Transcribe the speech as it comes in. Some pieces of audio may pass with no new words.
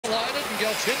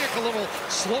Galchenyuk a little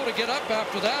slow to get up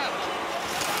after that.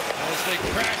 As they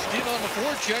crashed in on the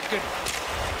forecheck, and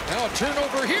now a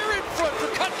turnover here in front for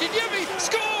Kotkaniemi.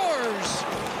 Scores!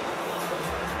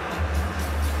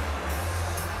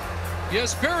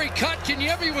 Jesperi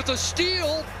Kotkaniemi with a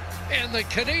steal, and the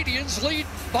Canadiens lead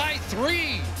by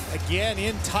 3. Again,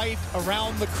 in tight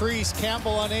around the crease.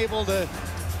 Campbell unable to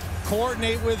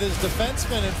coordinate with his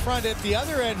defenseman in front. At the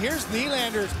other end, here's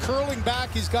Nylander curling back.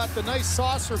 He's got the nice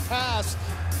saucer pass,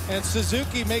 and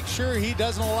Suzuki makes sure he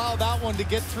doesn't allow that one to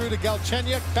get through to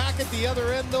Galchenyuk. Back at the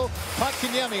other end, though,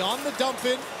 Kotkaniemi on the dump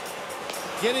in.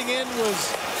 Getting in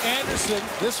was Anderson.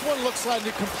 This one looks like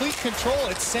a complete control.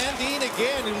 It's Sandin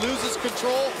again who loses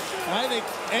control. And I think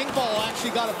Engvall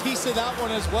actually got a piece of that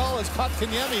one as well as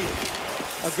Kotkaniemi.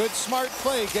 A good smart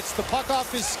play. Gets the puck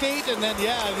off his skate, and then,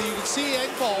 yeah, you can see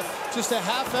Engvall just a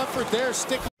half effort there.